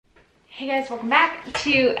Hey guys, welcome back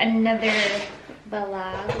to another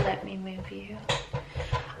vlog. Let me move you.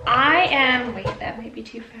 Wait, that might be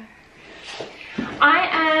too far.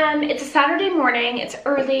 It's a Saturday morning, it's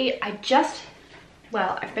early.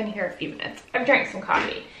 I've been here a few minutes. I've drank some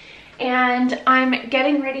coffee and I'm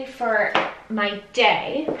getting ready for my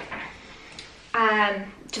day.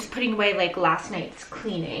 Just putting away like last night's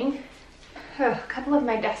cleaning. A couple of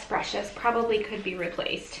my desk brushes probably could be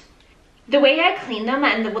replaced. The way I clean them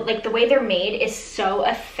and the way they're made is so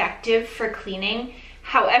effective for cleaning.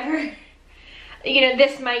 However, you know,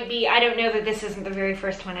 this might be, I don't know that this isn't the very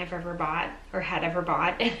first one I've ever bought or had ever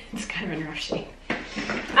bought. It's kind of in rough shape.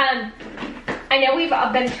 I know we've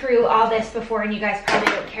all been through all this before and you guys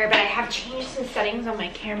probably don't care, but I have changed some settings on my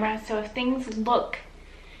camera. So if things look,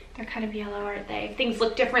 they're kind of yellow, aren't they? If things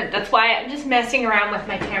look different, that's why I'm just messing around with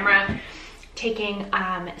my camera, taking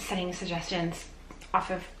setting suggestions off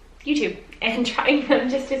of YouTube and trying them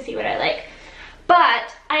just to see what I like.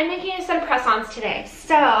 But I'm making a set of press-ons today.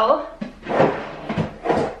 So,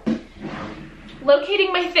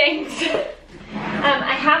 locating my things.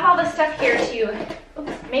 I have all the stuff here to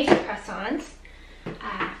make the press-ons.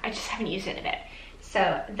 I just haven't used it in a bit.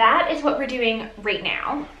 So that is what we're doing right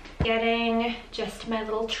now. Getting just my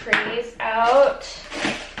little trays out.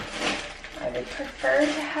 I would prefer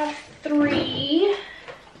to have 3.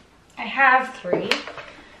 I have 3.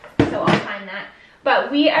 So I'll find that.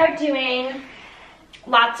 But we are doing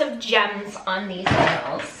lots of gems on these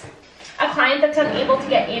nails. A client that's unable to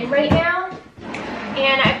get in right now,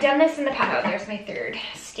 and I've done this in the past. Oh, there's my 3rd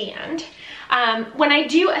stand. When I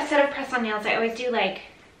do a set of press-on nails, I always do like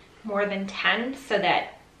more than 10 so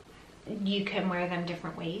that you can wear them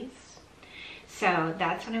different ways. So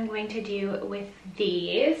that's what I'm going to do with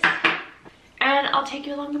these. And I'll take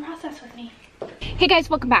you along the process with me. Hey guys,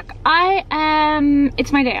 welcome back.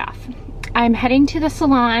 It's my day off. I'm heading to the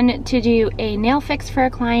salon to do a nail fix for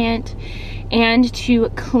a client and to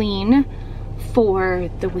clean for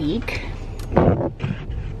the week.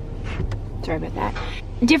 Sorry about that.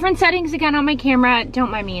 Different settings again on my camera,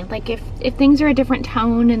 don't mind me. Like if things are a different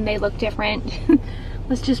tone and they look different,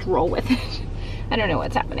 let's just roll with it. I don't know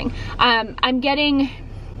what's happening. I'm getting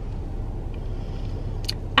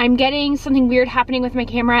something weird happening with my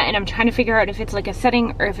camera and I'm trying to figure out if it's like a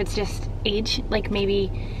setting or if it's just age. Like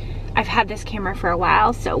maybe I've had this camera for a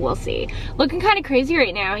while, so we'll see. Looking kind of crazy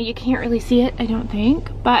right now. You can't really see it, I don't think,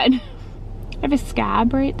 but I have a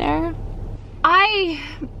scab right there. I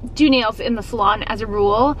do nails in the salon as a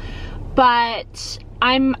rule, but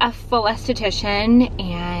I'm a full esthetician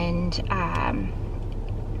and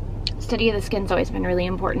study of the skin's always been really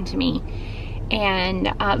important to me.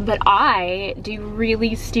 And but I do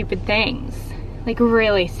really stupid things, like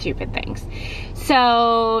really stupid things.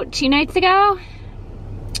 So 2 nights ago,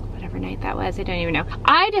 whatever night that was, I don't even know,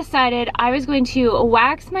 I decided I was going to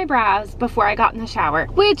wax my brows before I got in the shower,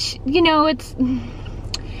 which, you know,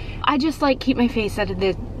 I just like keep my face out of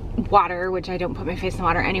the water, which I don't put my face in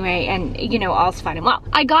water anyway, and you know, all's fine and well.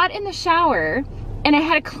 I got in the shower and I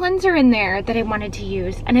had a cleanser in there that I wanted to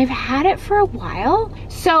use, and I've had it for a while,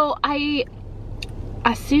 so I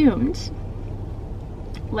assumed,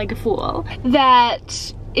 like a fool,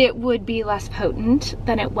 that it would be less potent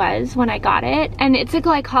than it was when I got it. And it's a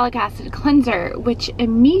glycolic acid cleanser, which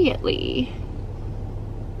immediately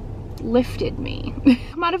lifted me.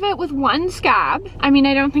 I'm out of it with 1 scab. I mean,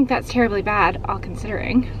 I don't think that's terribly bad, all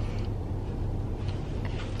considering.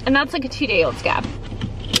 And that's like a 2-day-old scab.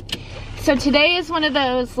 So today is one of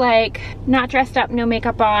those like not dressed up, no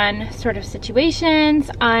makeup on sort of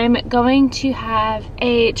situations. I'm going to have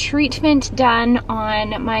a treatment done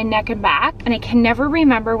on my neck and back, and I can never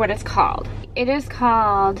remember what it's called. It is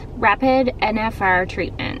called rapid NFR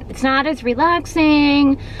treatment. It's not as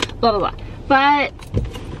relaxing, blah, blah, blah. But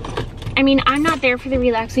I mean, I'm not there for the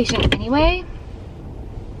relaxation anyway.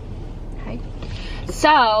 Okay.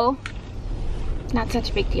 So, not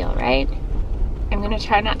such a big deal, right? I'm gonna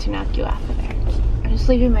try not to knock you off of there. I'm just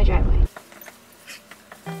leaving my driveway.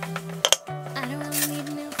 I don't really need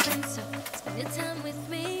a new friend, so spend your time with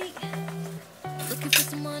me. Looking for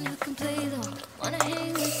someone who can play though, wanna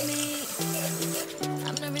hang with me.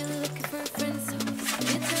 I'm not really looking for a friend, so spend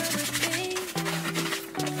your time with me.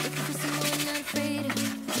 Looking for someone not afraid to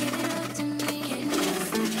give it all to me.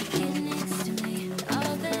 Get next to me.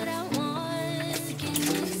 All that I want is to get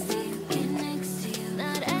next to you, get next to you.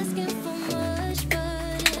 Not asking for much,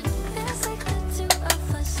 but it feels like the 2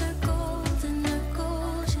 of us are gold.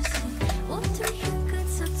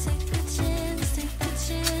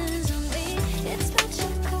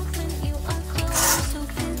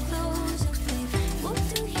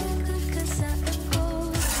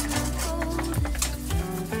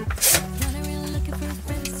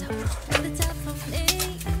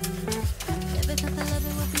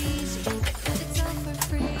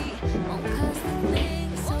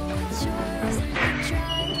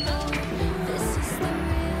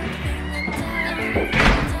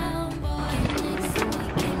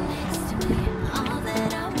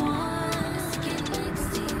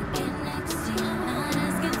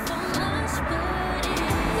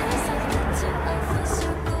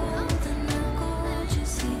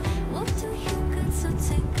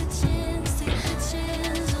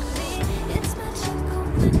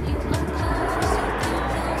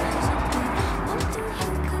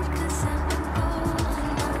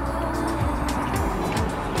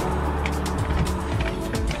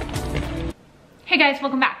 Hey guys,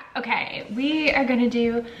 welcome back. Okay, we are gonna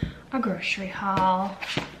do a grocery haul.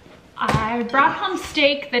 I brought home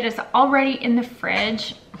steak that is already in the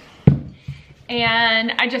fridge,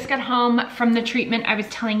 and I just got home from the treatment I was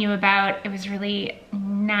telling you about. It was really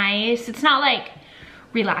nice. It's not like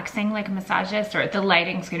relaxing like a massageist, or the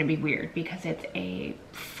lighting's gonna be weird because it's a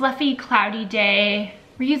fluffy, cloudy day.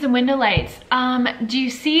 We're using window lights. Do you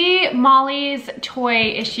see Molly's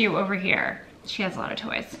toy issue over here? She has a lot of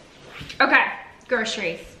toys. Okay.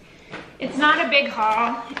 Groceries. It's not a big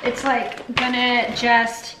haul. It's like gonna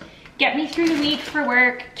just get me through the week for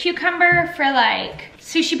work. Cucumber for like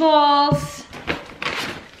sushi bowls.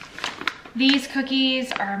 These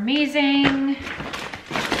cookies are amazing.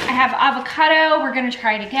 I have avocado. We're gonna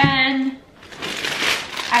try it again.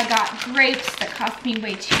 I got grapes that cost me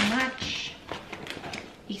way too much.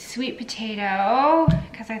 A sweet potato,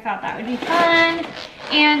 because I thought that would be fun.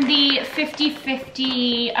 And the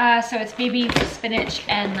 50-50, so it's baby spinach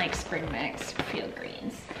and like spring mix field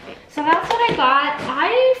greens. So that's what I got.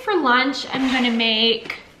 For lunch, I'm gonna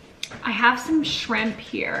make, I have some shrimp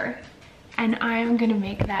here, and I'm gonna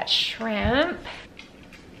make that shrimp.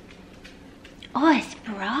 Oh, it's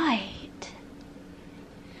bright.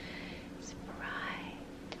 It's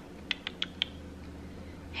bright.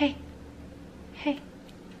 Hey, hey.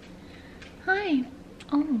 Hi.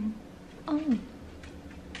 Oh.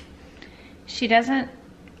 She doesn't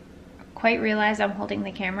quite realize I'm holding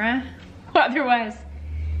the camera. Otherwise,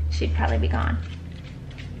 she'd probably be gone.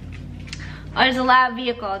 Oh, there's a loud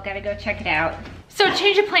vehicle. I gotta go check it out. So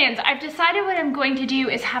change of plans. I've decided what I'm going to do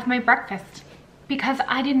is have my breakfast, because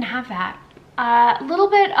I didn't have that. A little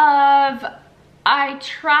bit of, I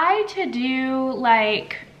try to do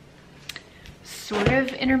like sort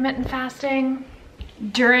of intermittent fasting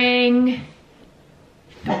during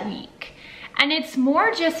the week. And it's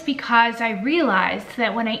more just because I realized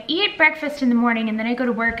that when I eat breakfast in the morning and then I go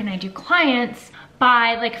to work and I do clients,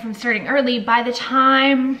 by like if I'm starting early, by the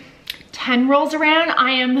time 10 rolls around,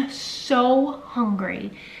 I am so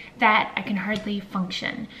hungry that I can hardly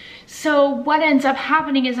function. So what ends up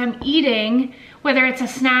happening is I'm eating, whether it's a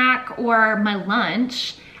snack or my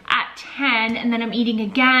lunch, at 10, and then I'm eating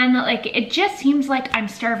again. Like, it just seems like I'm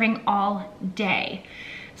starving all day.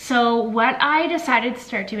 So what I decided to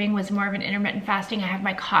start doing was more of an intermittent fasting. I have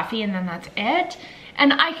my coffee and then that's it.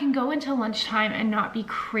 And I can go until lunchtime and not be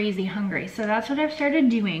crazy hungry. So that's what I've started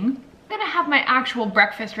doing. I'm gonna have my actual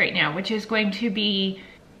breakfast right now, which is going to be,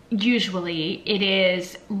 usually it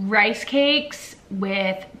is rice cakes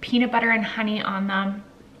with peanut butter and honey on them.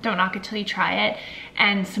 Don't knock it till you try it.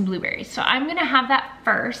 And some blueberries. So I'm gonna have that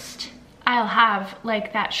first. I'll have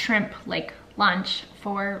like that shrimp like lunch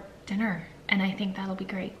for dinner. And I think that'll be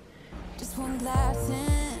great. Just one glass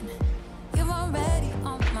in, you're already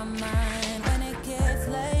on my mind. When it gets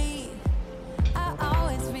late, I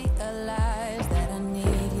always realize that I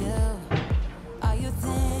need you. Are you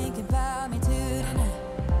thinking about me tonight?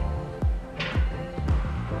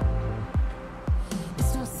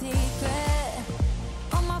 It's no secret,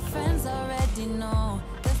 all my friends already know.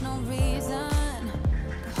 There's no reason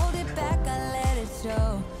to hold it back, I let it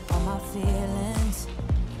show. All my feelings.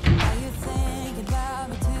 Thinking about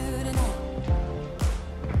me tonight.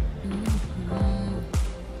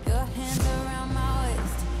 Your hands around my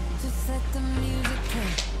waist, just let the music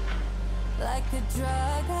play. Like a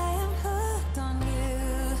drug, I am hooked on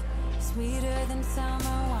you. Sweeter than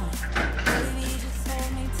summer wine. Baby, just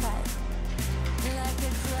hold me tight. Like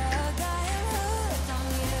a drug, I am hooked on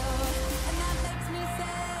you. And that makes me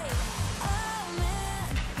say, oh man,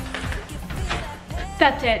 you feel that pain.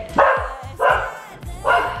 That's it.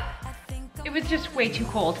 It was just way too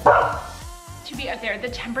cold to be out there. The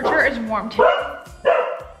temperature is warm too.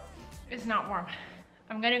 It's not warm.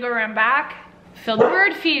 I'm gonna go around back, fill the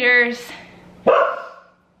bird feeders, and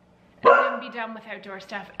then be done with outdoor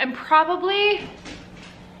stuff. And probably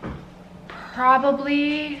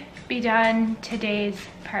be done today's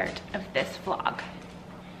part of this vlog.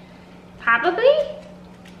 Probably.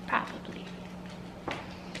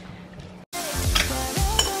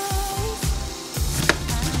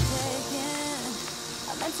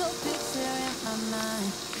 Mental picture in my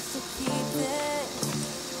mind, just to keep it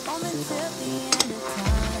on the until the end of time.